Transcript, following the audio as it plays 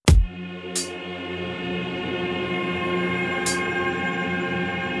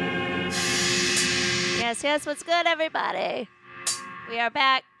Yes, what's good, everybody? We are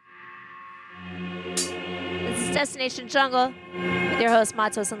back. This is Destination Jungle with your host,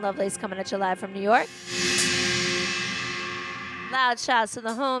 Matos and Lovelace, coming at you live from New York. Loud shouts to the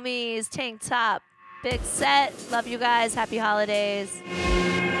homies, Tank Top, Big Set. Love you guys. Happy holidays.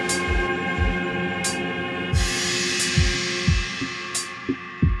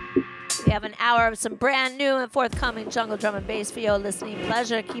 We have an hour of some brand new and forthcoming jungle drum and bass for your listening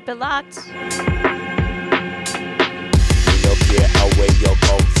pleasure. Keep it locked. Look here, where you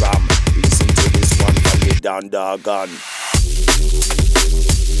come from. Listen to this one from the down doggone.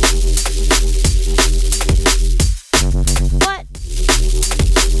 What?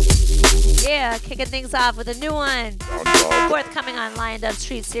 Yeah, kicking things off with a new one. Forthcoming on Lion Dub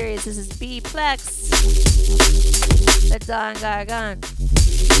Street Series. This is B-Plex. The Don Gargan.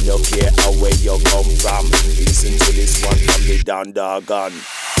 Look here, where you come from. Listen to this one from the down doggone.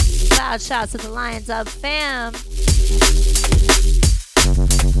 Loud shouts to the Lion Dub fam.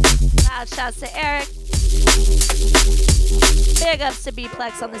 Loud shouts to Eric. Big ups to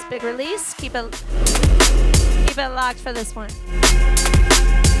B-Plex on this big release. Keep it locked for this one.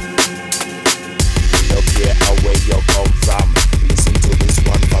 Look here, where you come from. Listen to this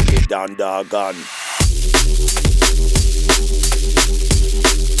one from the down doggone.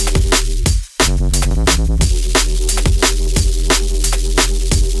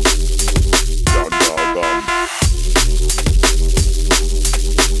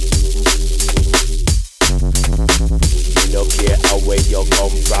 Look here, where you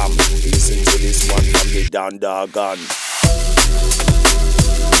come from. Listen to this one from the down doggone.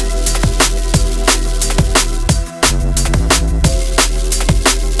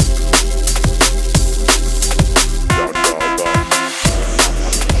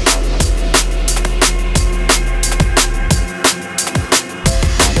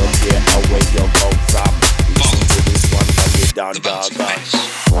 Look here, where you come from. Listen to this one from the down doggone.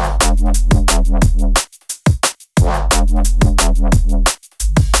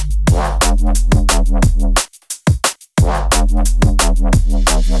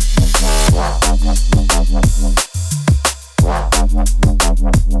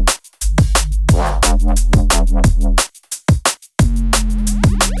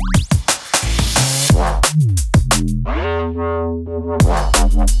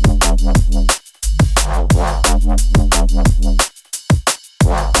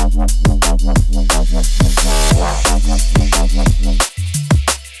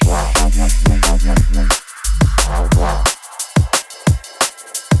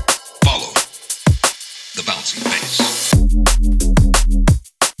 Follow the bouncing bass.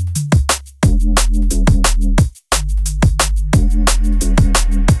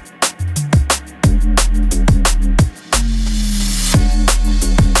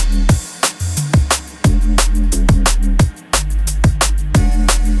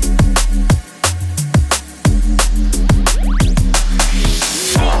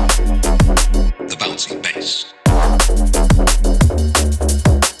 The bouncing bass.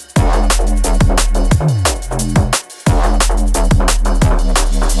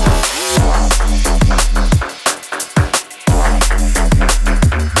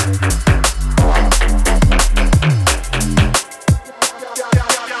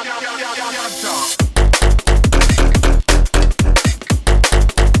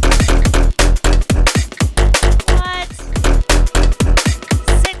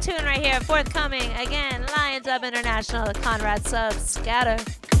 Forthcoming again, Lion Dub International, Conrad Sub, Scatter.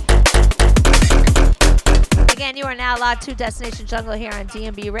 Again, you are now locked to Destination Jungle here on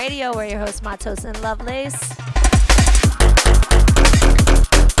DMB Radio. We're your hosts, Matos and Lovelace.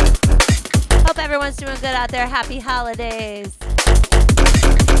 Hope everyone's doing good out there. Happy holidays.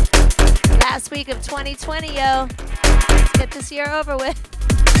 Last week of 2020, yo. Let's get this year over with.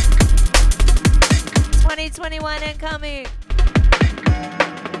 2021 incoming.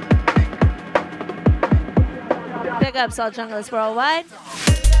 Big ups all junglers worldwide.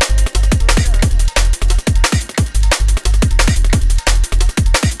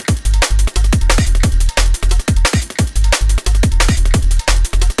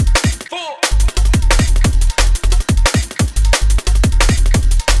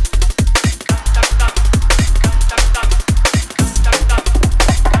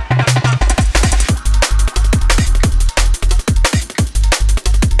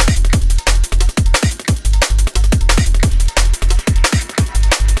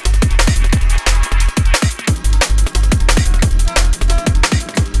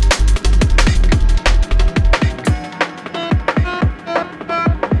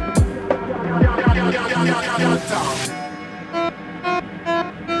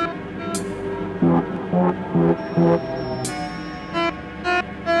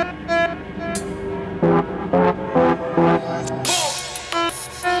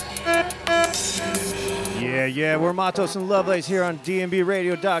 Yeah, we're Matos and Lovelace here on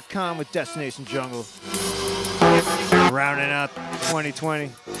dnbradio.com with Destination Jungle. Rounding out 2020.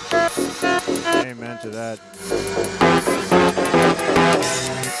 Amen to that.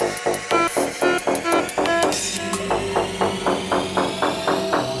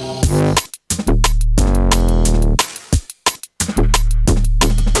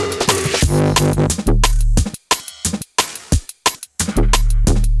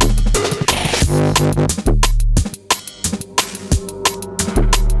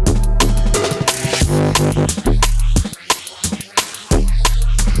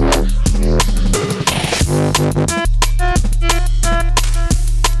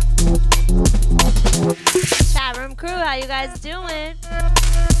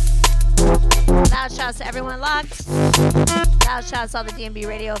 Shouts to everyone locked. Loud shouts to all the DNB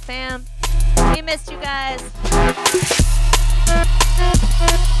Radio fam. We missed you guys.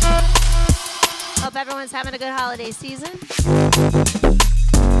 Hope everyone's having a good holiday season.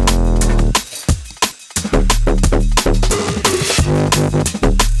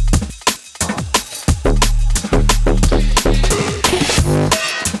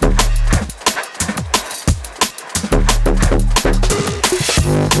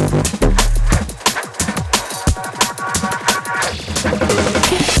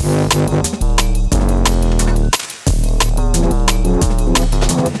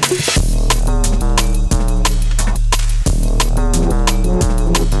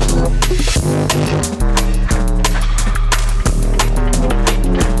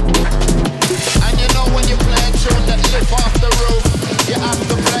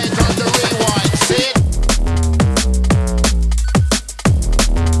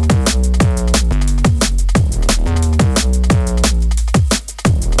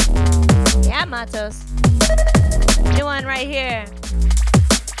 New one right here.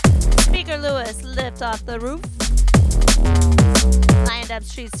 Speaker Lewis, Lift Off the Roof. Lined Up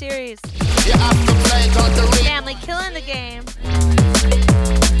Street Series. Family killing the game.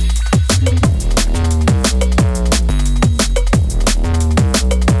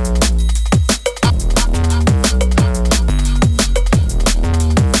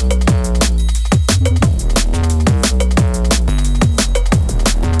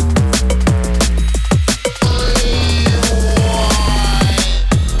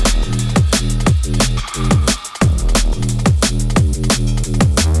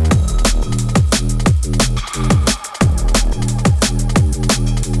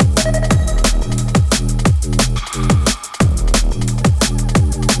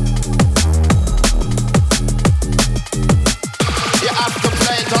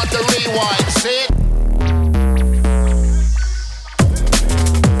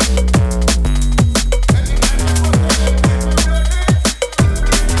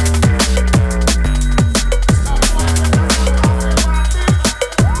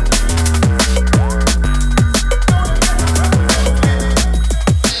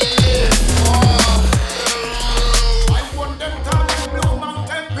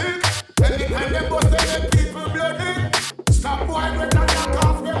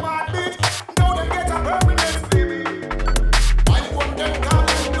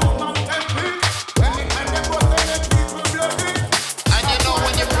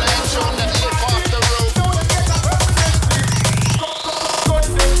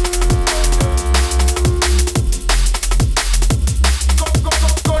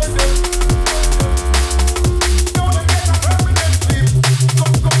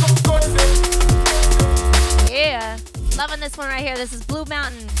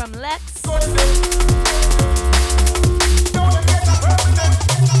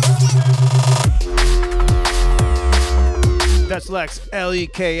 That's Lex,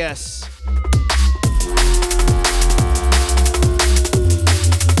 L-E-K-S.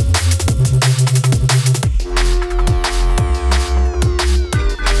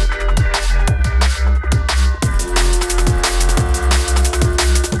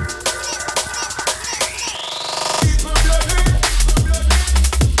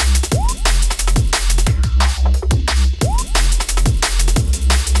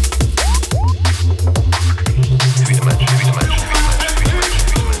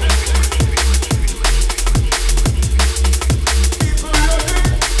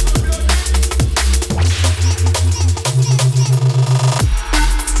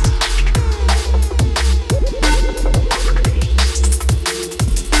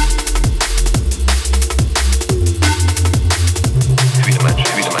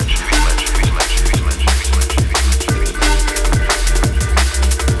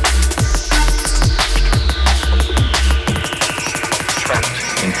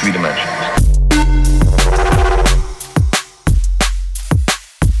 In 3 dimensions.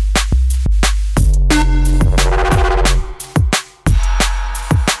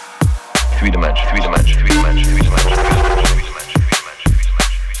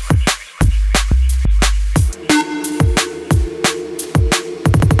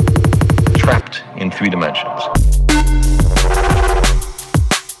 Three dimensions.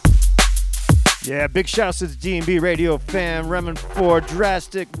 Yeah, big shouts to the D&B Radio fam. Remin 4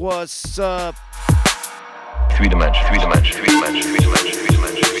 Drastic, what's up? Three dimensions. Three dimensions. Three dimensions. Three dimensions. Three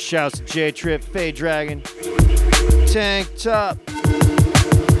dimensions. Shouts to J-Trip, Fade Dragon, Tank Top.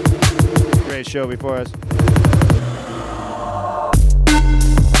 Great show before us.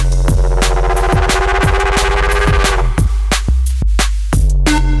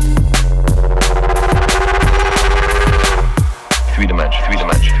 Three dimensions. Three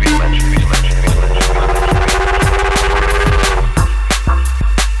dimensions. Three dimensions. Three dimensions. Three dimensions.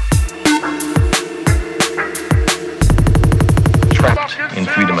 Trapped in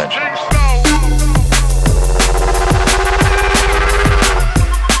three dimensions.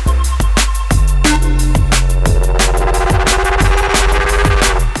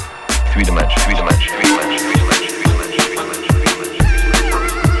 Three dimensions. Three dimensions. Three dimensions. Three dimensions. Three dimensions. Three dimensions.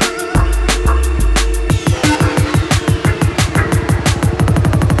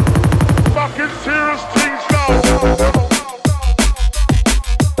 Fucking serious things now.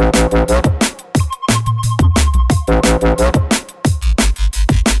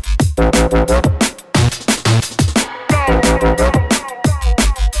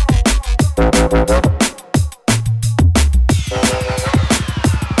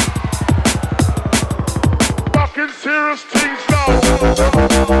 Fucking serious things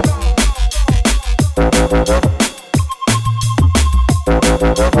now.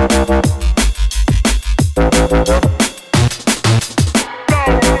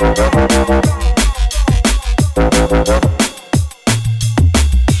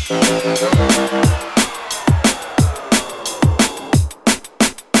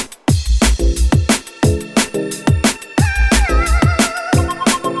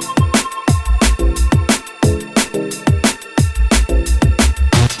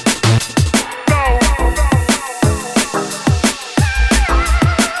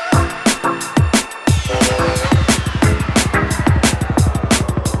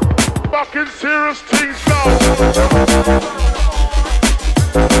 Fucking serious things now.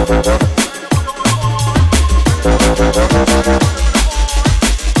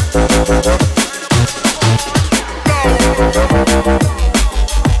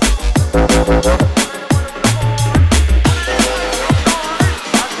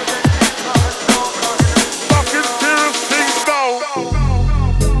 Fucking serious things now.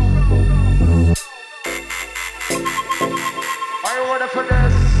 Are you ready for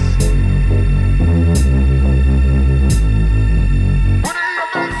this? What are you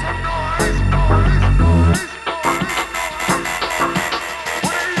make some noise?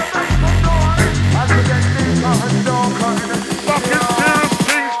 What are you make some noise? As we get deeper and darker in the fucking serious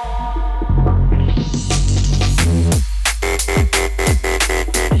things.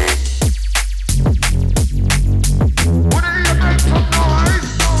 What are you make some noise?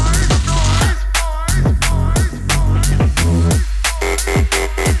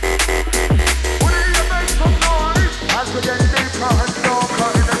 What are you make some noise? As we get deeper and darker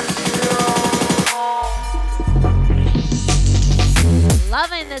in the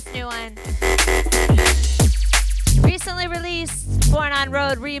Loving this new one. Recently released, Born on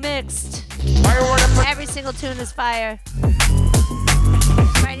Road remixed. Are you ready for Every single tune is fire.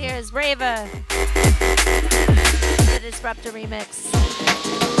 Right here is Raver. The Disruptor remix.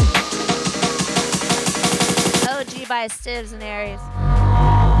 OG by Stivs and Aries.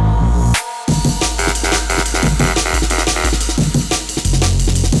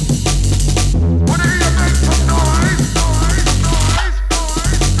 What are you make some noise?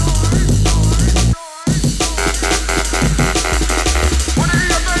 What are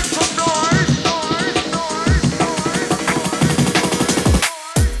you make some noise?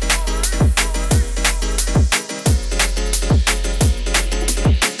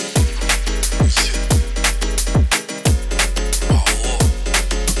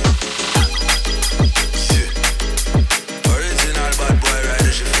 Original bad boy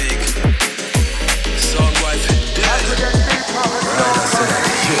rider Shafiq. Sound wife dead. As we get deeper and darker.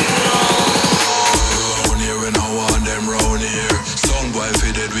 Round here we no want them round here. Sound wife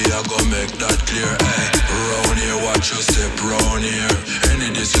dead, we are gonna make that clear. Hey, round here watch your step round here. Any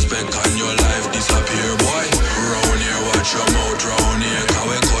disrespect on your life disappear, boy. Round here watch your mouth round here. Can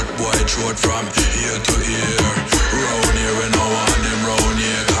we cut boy throat from ear to ear? Round here we no want them round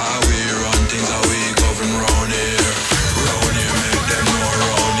here. Cause we run things how we govern round here. Round here make them know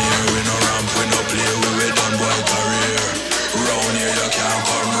round here. We no ramp, we no play, we done boy career. Round here you can't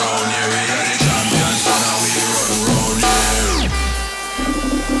come round here. We are the champions, so now we run round here.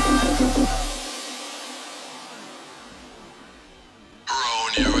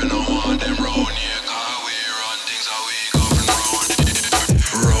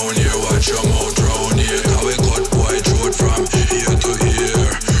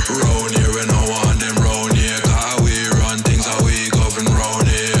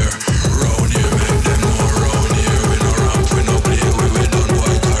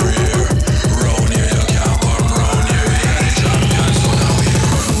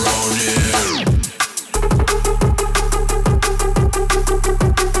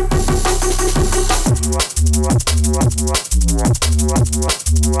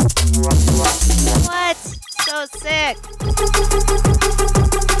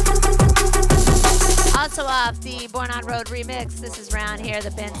 off the Born on Road remix. This is Round Here,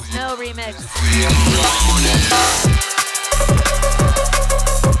 the Ben Snow remix.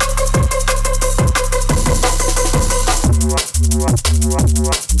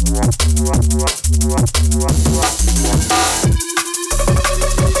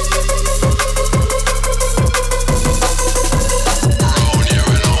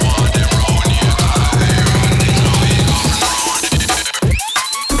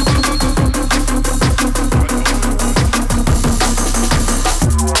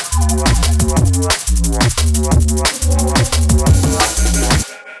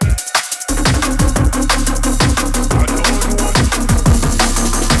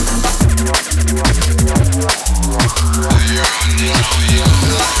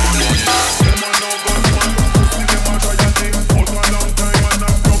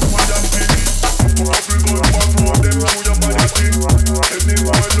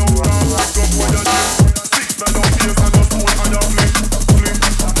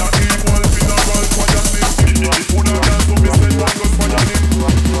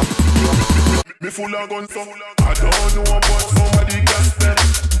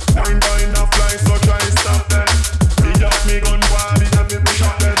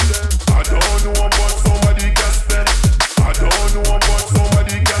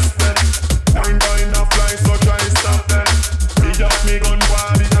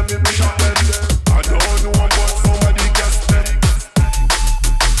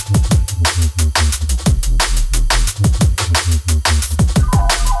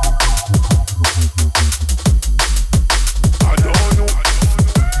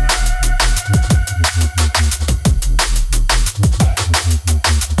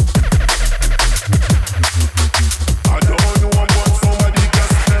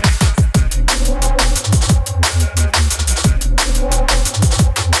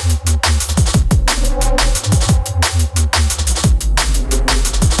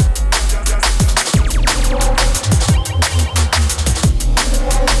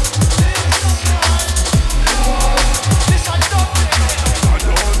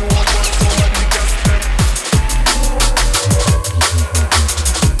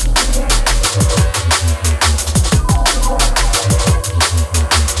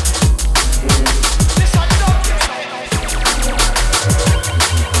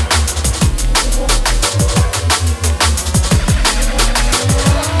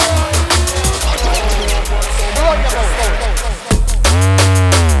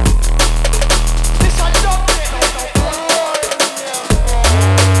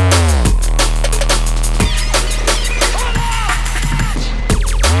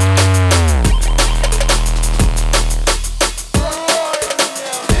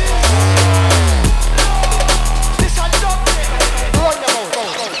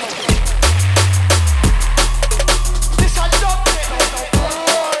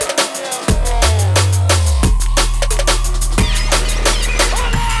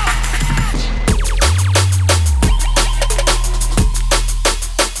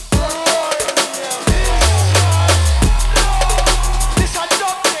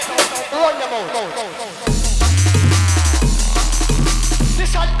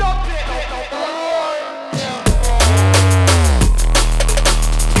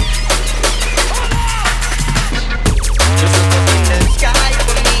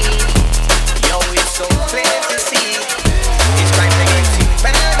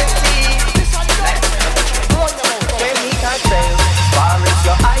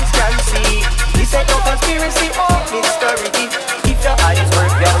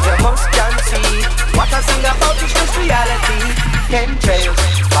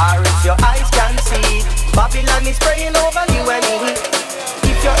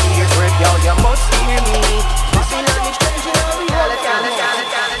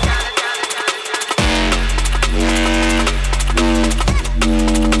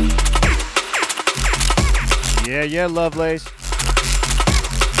 Yeah, Lovelace.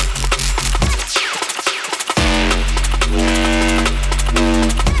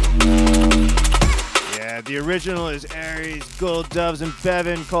 Yeah, the original is Aries, Gold Doves, and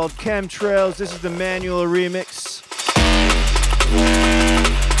Bevan called Chemtrails. This is the Manual remix.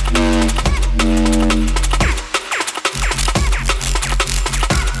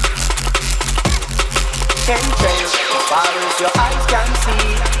 Chemtrails, as far as your eyes can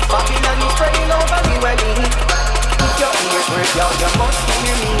see, Babylon is spraying over you and me. If your ears work, yo, you must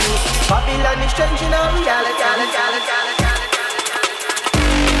hear me. Babylon is changing our reality.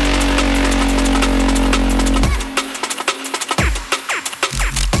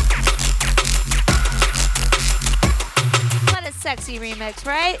 What a sexy remix,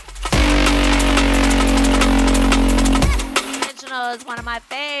 right? International is one of my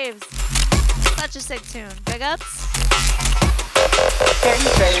faves. Such a sick tune. Big ups.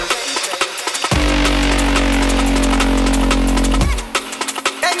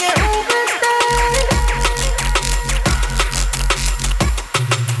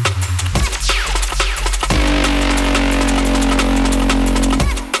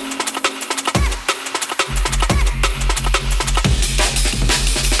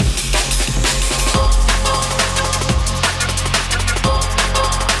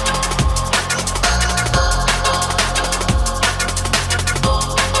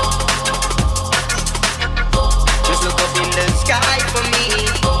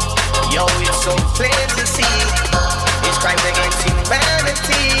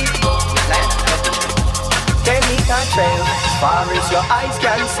 Far as your eyes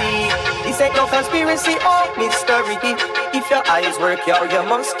can see, this ain't no conspiracy or mystery. If your eyes work, yo, you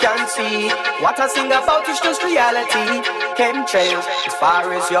must can see. What I sing about is just reality. Chemtrails, as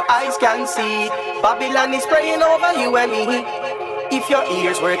far as your eyes can see, Babylon is praying over you and me. If your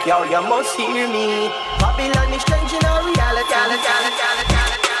ears work, yo, you must hear me. Babylon is changing our reality.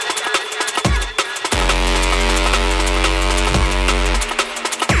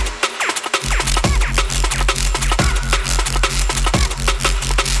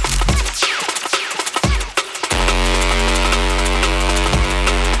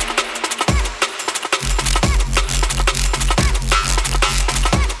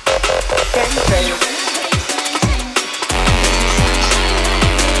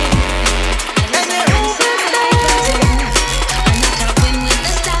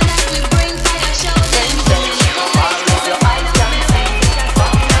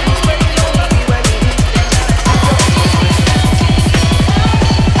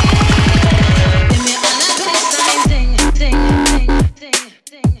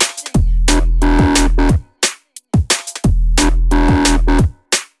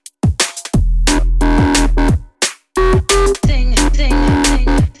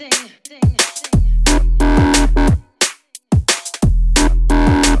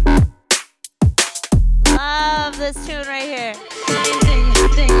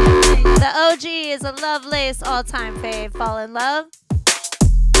 Lovelace all-time fave, Fall in Love.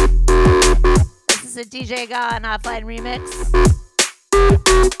 This is a DJ Gone offline remix.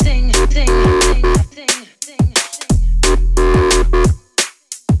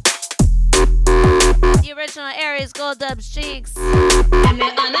 The original Aries Gold Dubs Cheeks.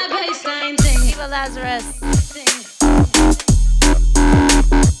 Eva Lazarus.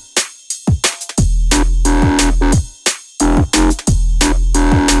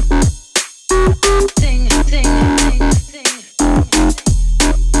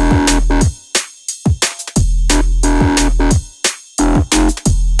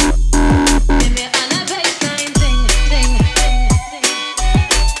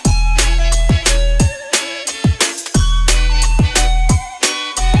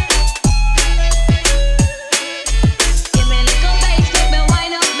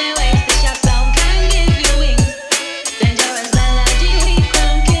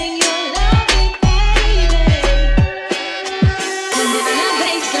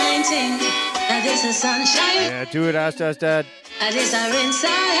 Do it, ask us, Dad. This our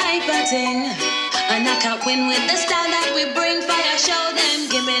inside hyper thing. A knockout win with the style that we bring. Fire show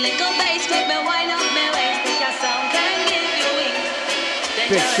them. Give me a little bass, make me wind up my waist. This your sound can give you wings.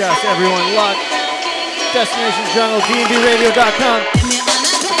 Big shouts to everyone locked. Destination Jungle, DNBRadio.com. Give me on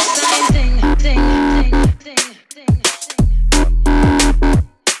a baseline thing.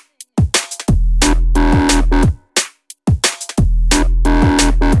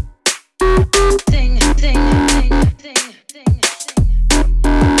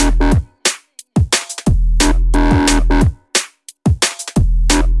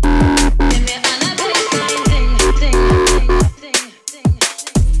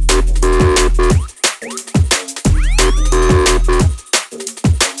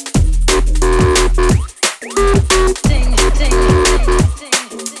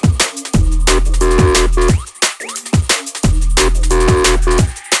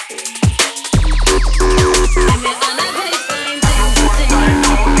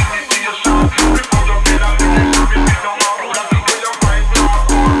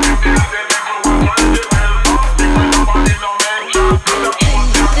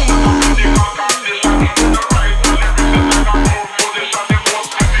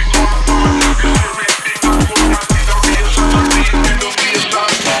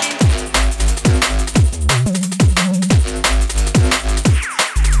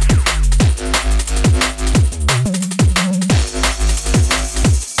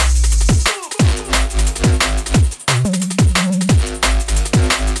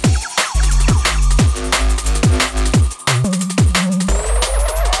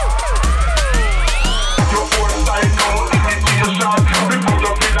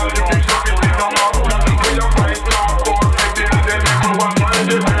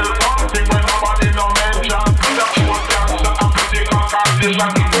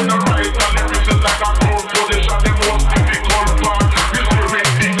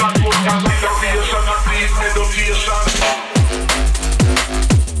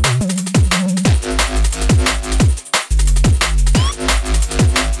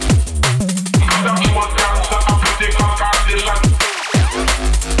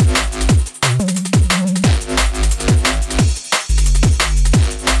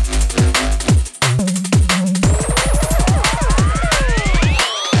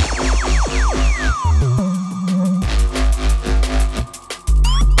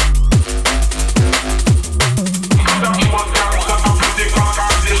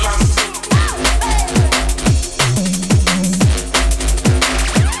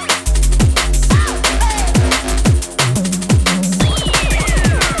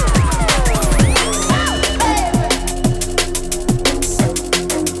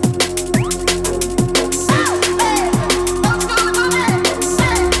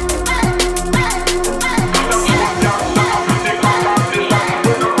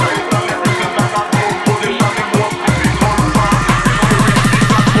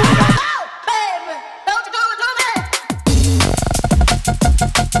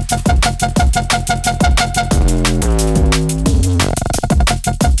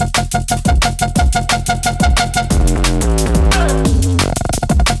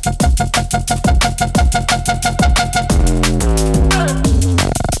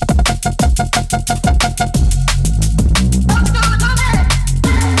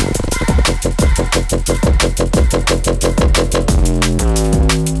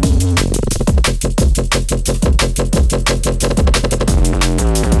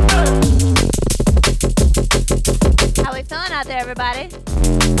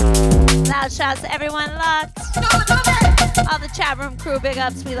 Loud shouts to everyone locked. All the chat room crew, big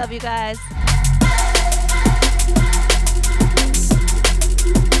ups. We love you guys.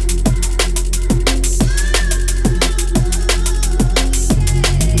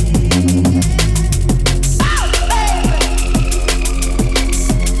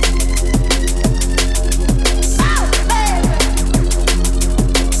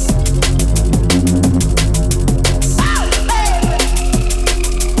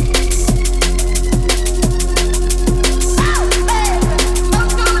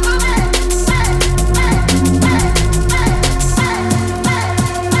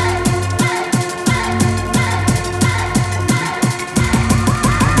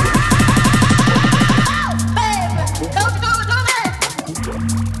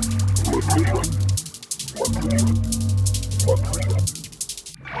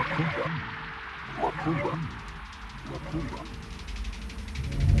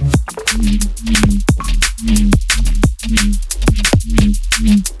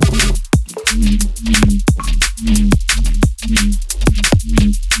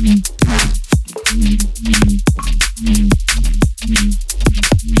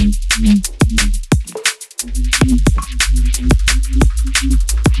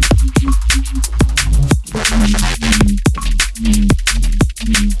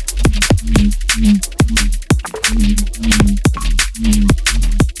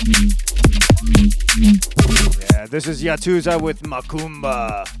 This is Yatuza with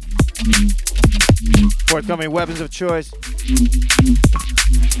Makumba. Forthcoming weapons of choice.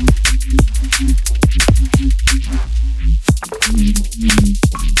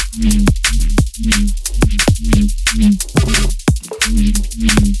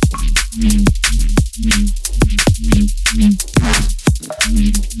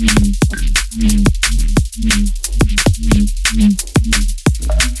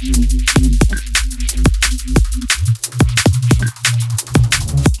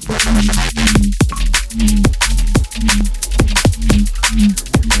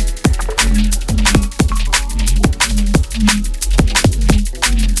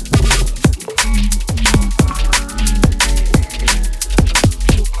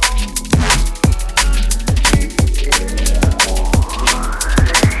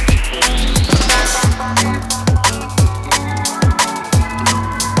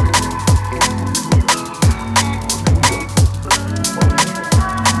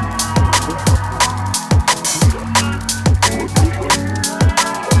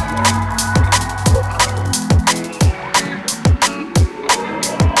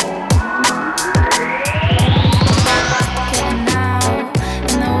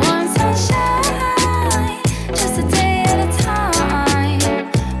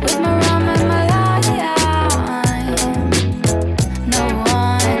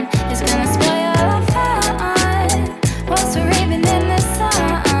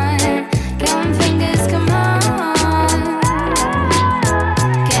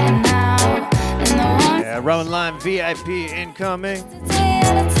 VIP incoming.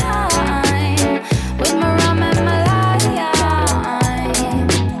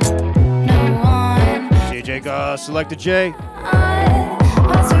 JJ Goss, Selector J.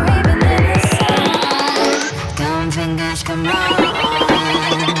 Fingers come on.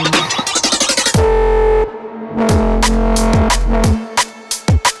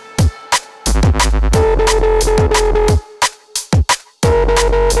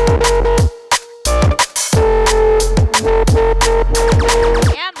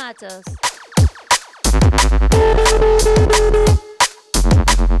 Yeah, Matos.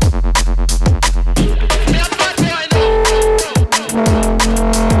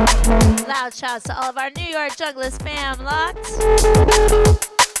 Loud shouts to all of our New York Junglist fam locked.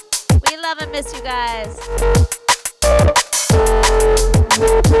 We love and miss you guys.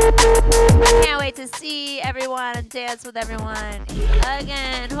 Can't wait to see everyone and dance with everyone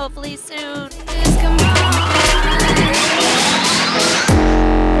again, hopefully soon.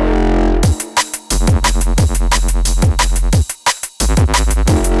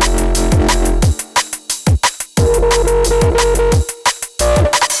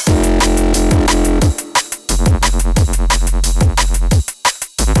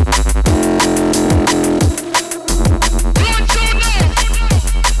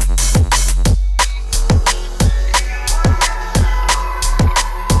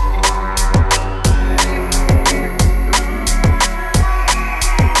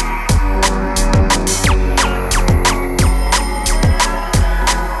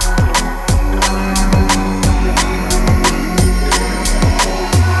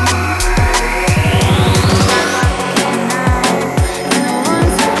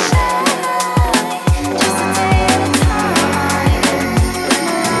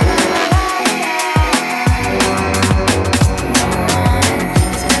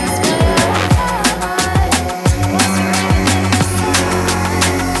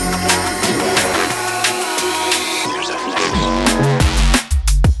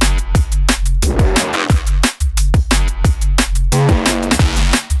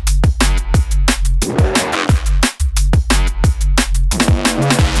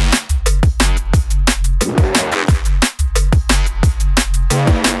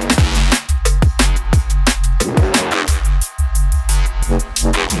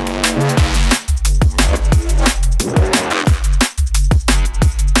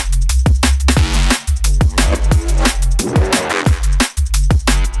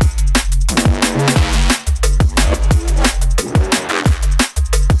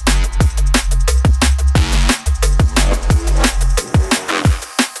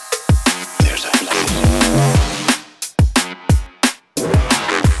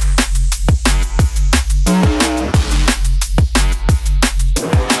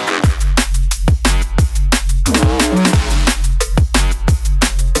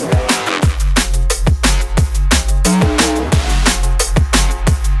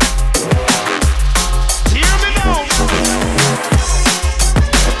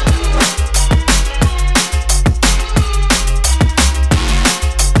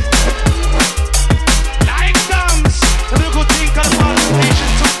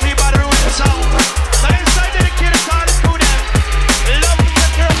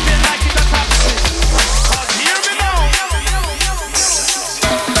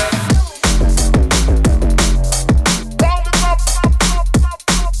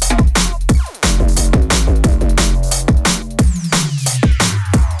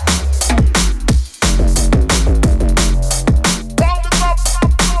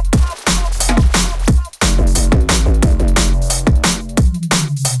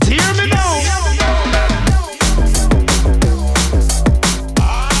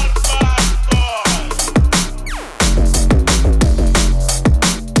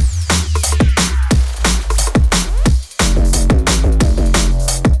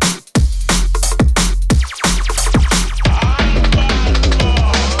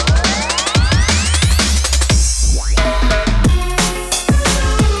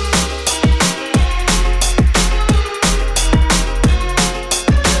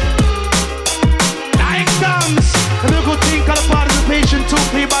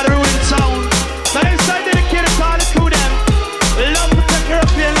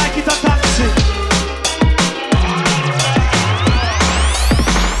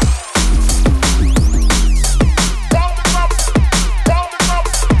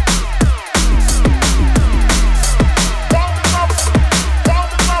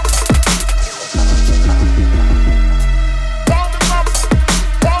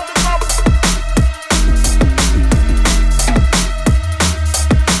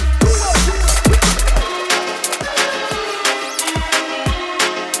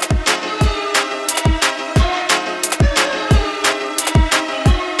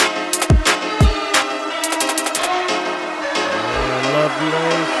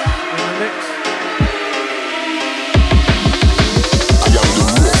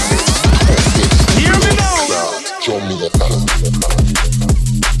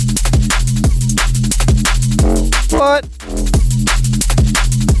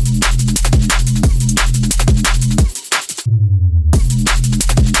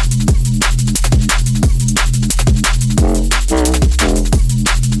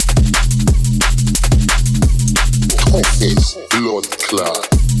 clot.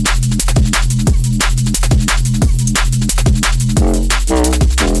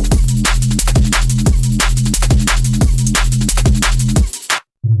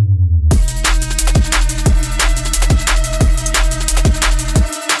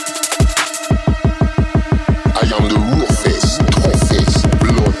 I am the roughest, toughest,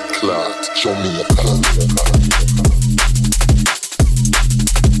 blood clot, Jamaican.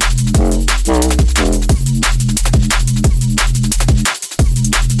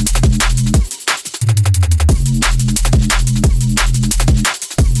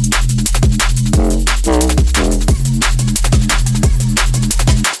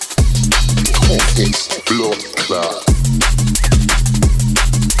 Toughest, blood clot.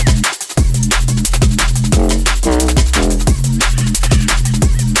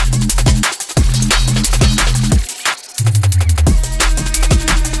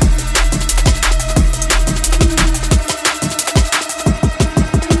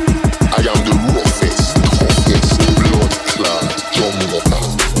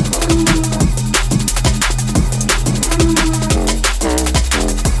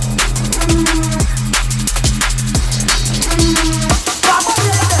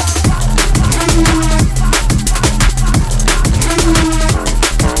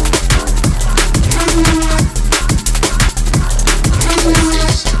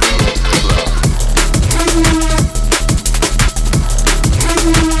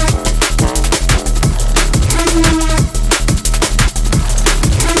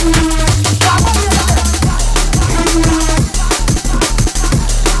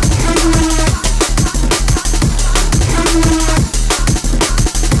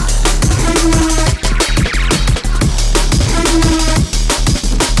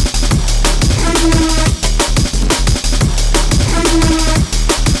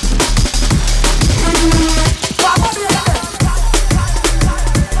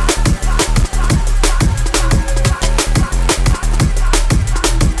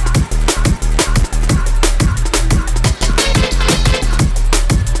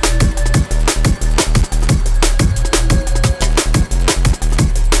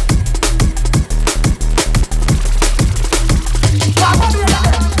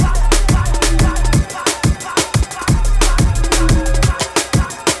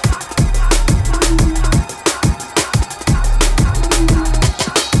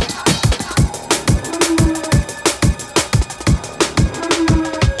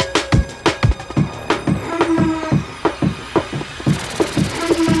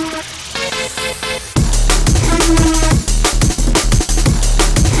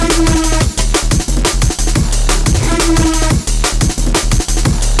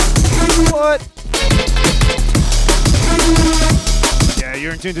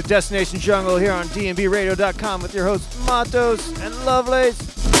 Tuned to Destination Jungle here on dnbradio.com with your hosts Matos and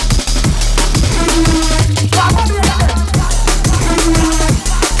Lovelace.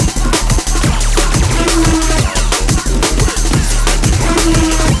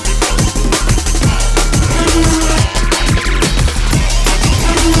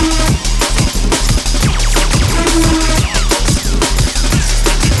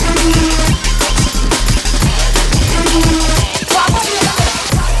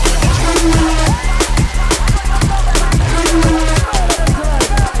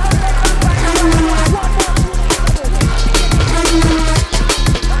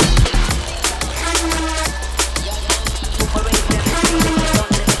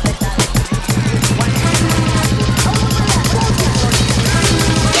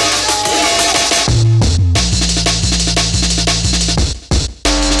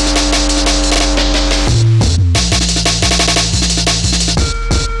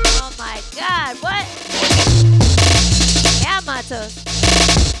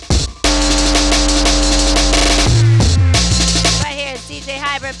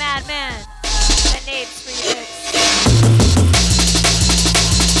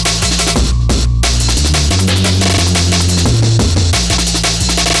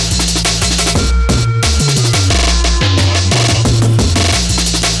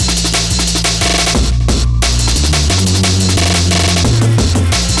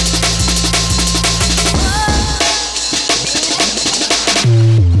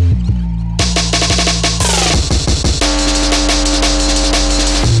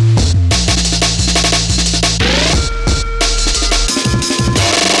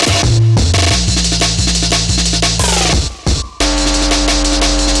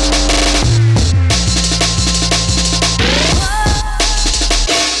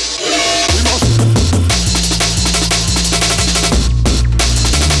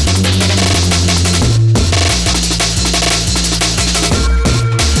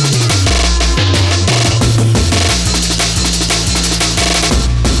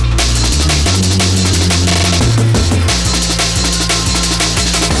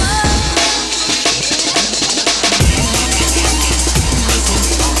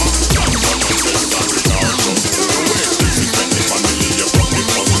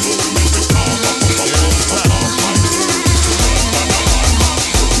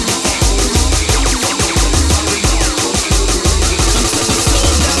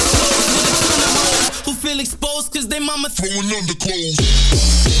 throwing underclothes.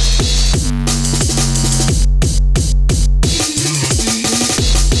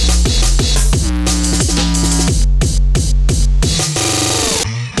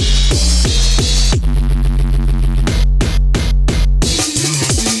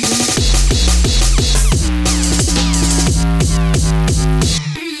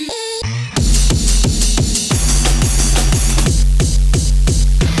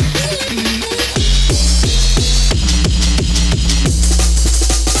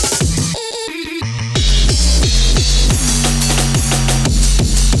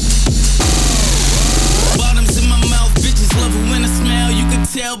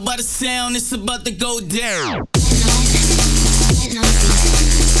 By the sound, it's about to go down.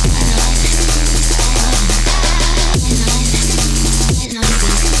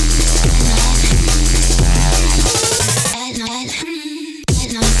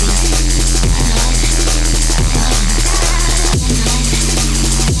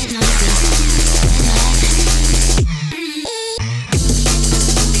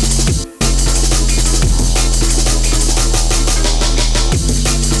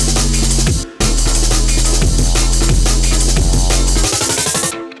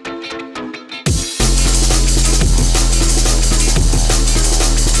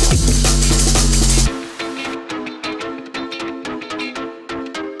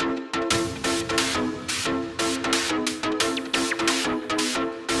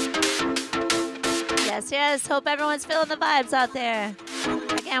 Yes, hope everyone's feeling the vibes out there.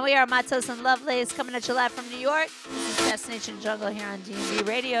 Again, we are Matos and Lovelace coming at you live from New York. This is Destination Jungle here on D&B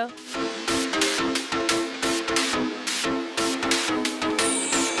Radio.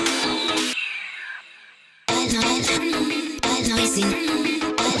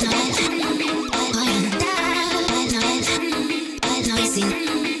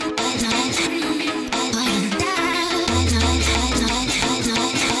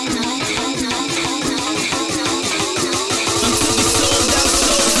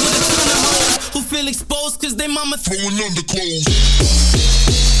 Exposed cause they mama throwing underclothes.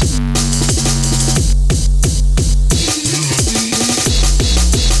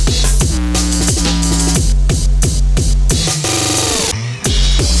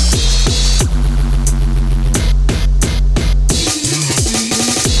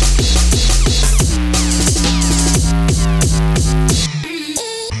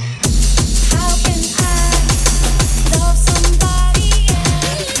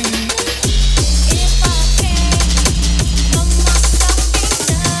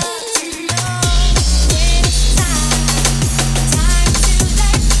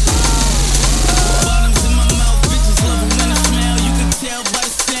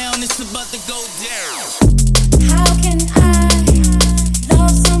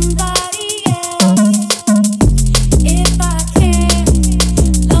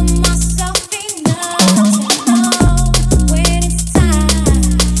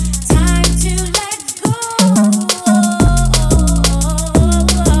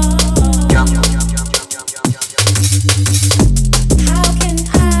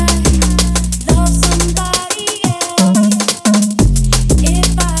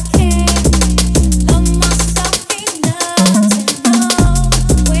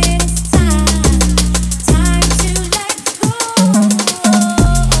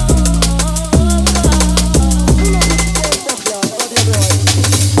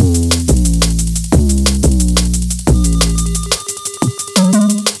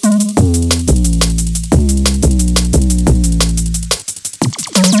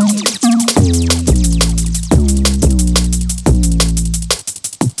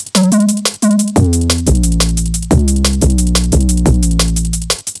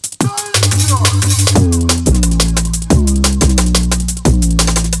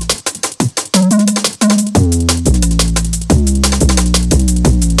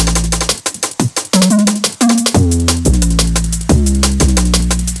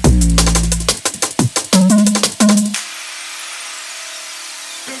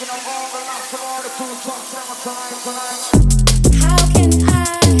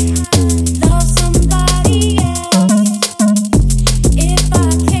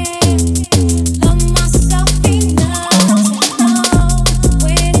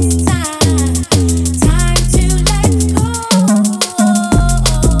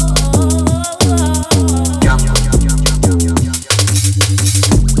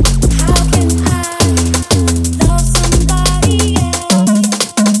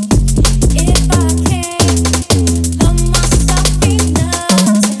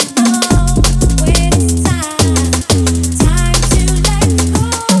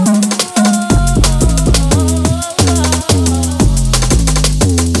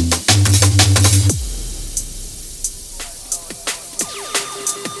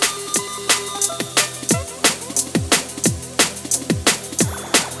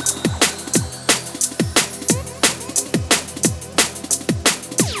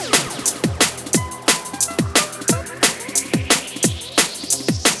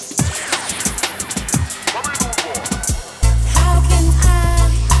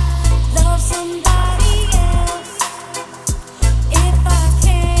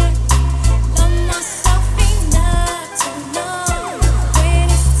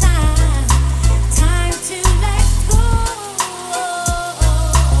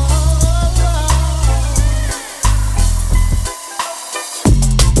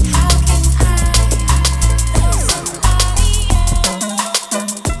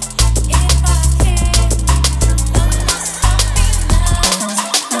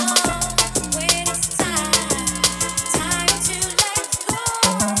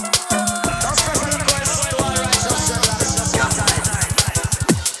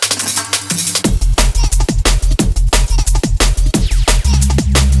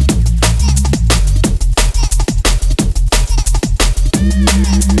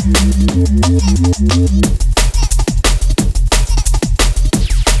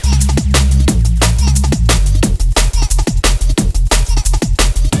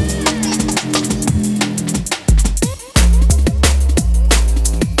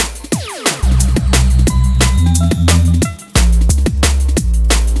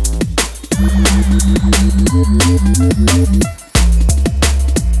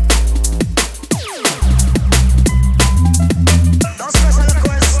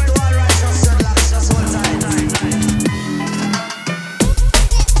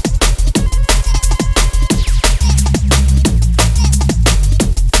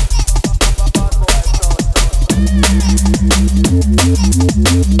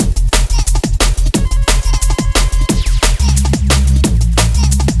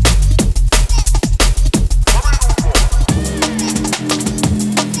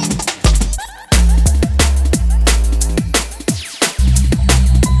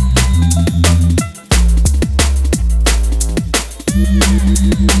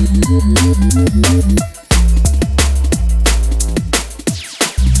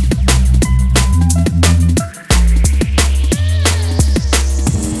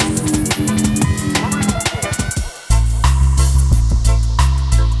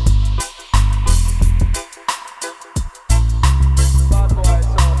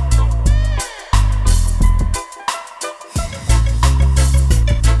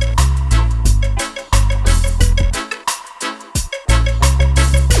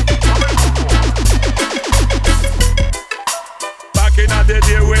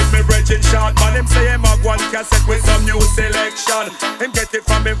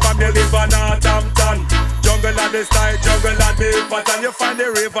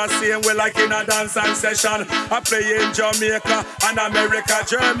 Session. I play in Jamaica and America,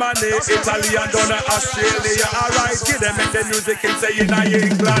 Germany, Italy and down to Australia. Alright, give them make the music in say in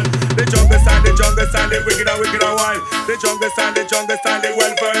England. The jungle style, the wicked and wild. The jungle style, the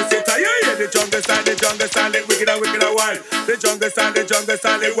well versatile. Yeah, the jungle style, the wicked and wild. The jungle style, the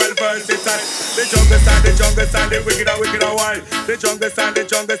well versatile. The jungle style, the wicked and wild. The jungle style, the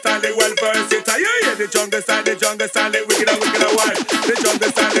well versatile. Yeah, the jungle style, the wicked and wild. The jungle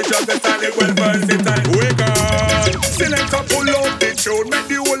style, the well versatile. Wake up, select a pull up the tune, make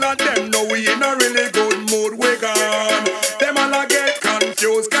the whole of them know we in a really good mood. Wake up, them all a get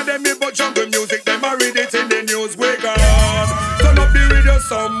confused, cause them about jungle music, them a read it in the news. Wake up, turn up the radio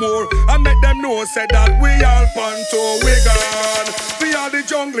some more, and make them know say that we all panto. Wake up, we are the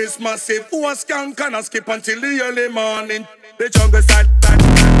jungle is massive, who a skank and a skip until the early morning. The jungle side.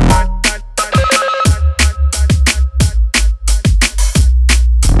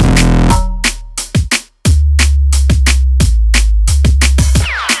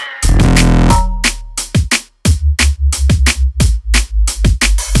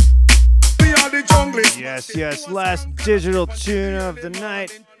 Yes, last digital tune of the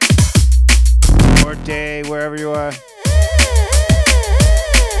night or day, wherever you are.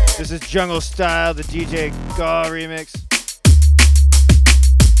 This is Jungle Style, the DJ Gaw remix.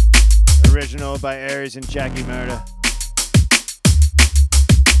 Original by Aries and Jackie Murda.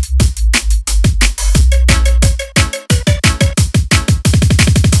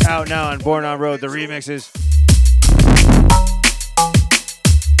 Out now on Born on Road, the remixes.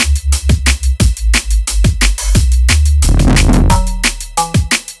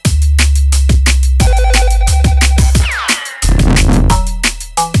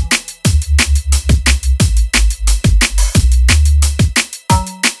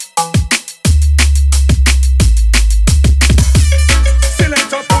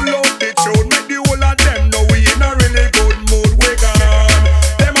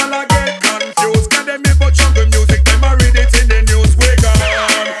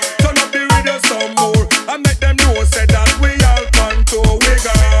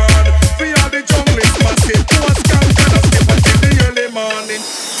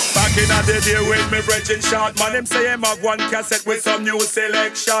 Short man, him say him have one cassette with some new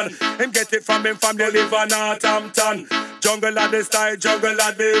selection. Him get it from him family live in Northampton. Jungle at the style, jungle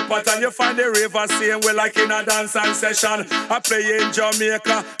at the pattern. You find the river saying we like in a dance and session. I play in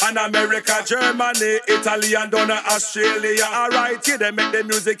Jamaica and America, Germany, Italy and down to Australia. Alright, yeah, they make the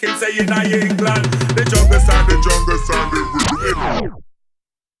music in say in England. The jungle sound, the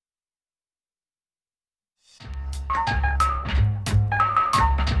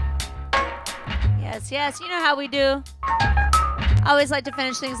Yes, you know how we do. I always like to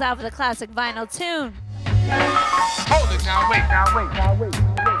finish things off with a classic vinyl tune. Hold it now, wait.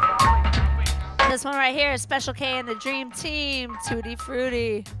 This one right here is Special K and the Dream Team, Tutti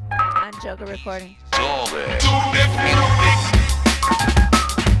Frutti, on Joker Recording.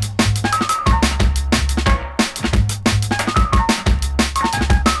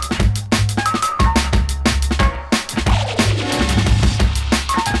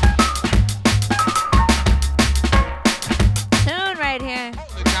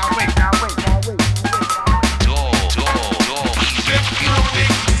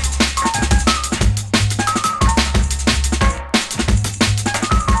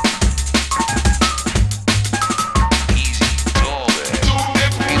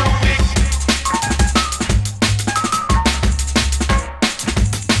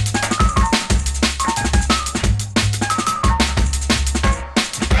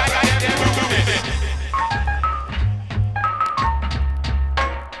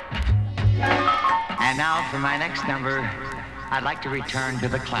 And now for my next number, I'd like to return to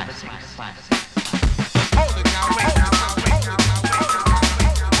the classics.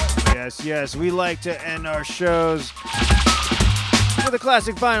 Yes, we like to end our shows with a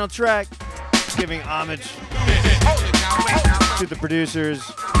classic vinyl track, giving homage to the producers,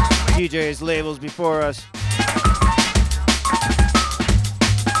 DJs, labels before us.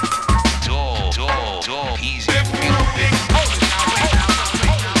 Easy.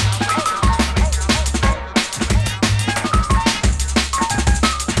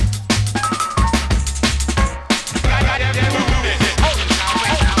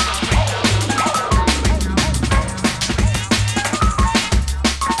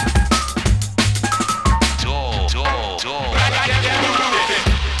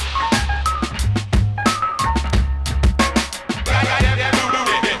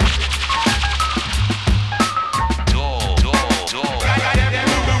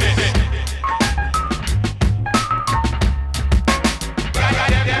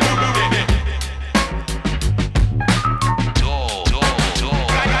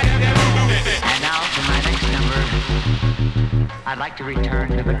 I'd like to return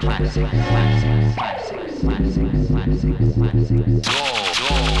to the classics.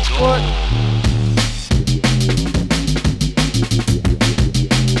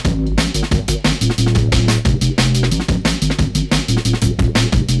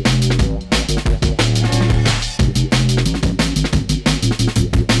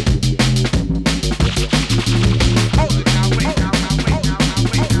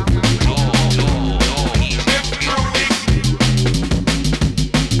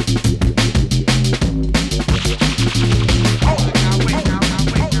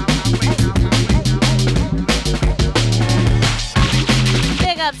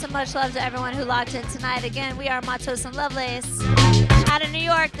 Much love to everyone who locked in tonight. Again, we are Matos and Lovelace. Out of New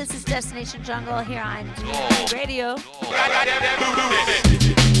York, this is Destination Jungle here on DEC Radio.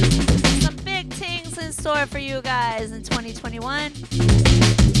 Some big things in store for you guys in 2021.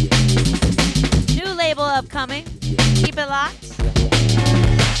 New label upcoming. Keep it locked.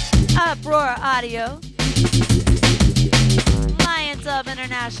 Uproar Audio. Lion Dub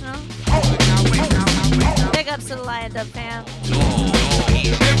International. Big ups to the Lion Dub fam.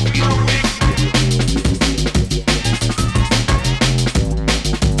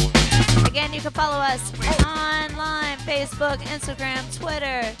 Again, you can follow us online, Facebook, Instagram,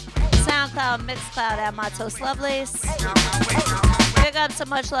 Twitter, SoundCloud, Mixcloud at Matos Lovelace. Big ups and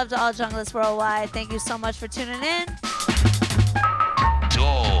much love to all junglers worldwide. Thank you so much for tuning in.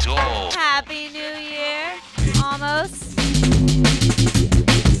 Happy New Year. Almost.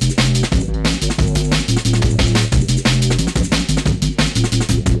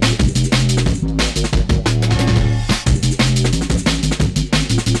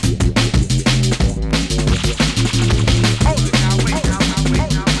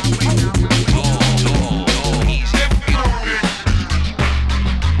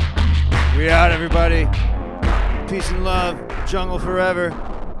 We out, everybody. Peace and love. Jungle forever.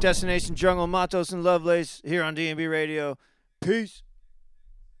 Destination Jungle, Matos and Lovelace here on DNB Radio. Peace.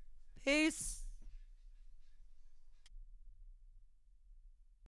 Peace.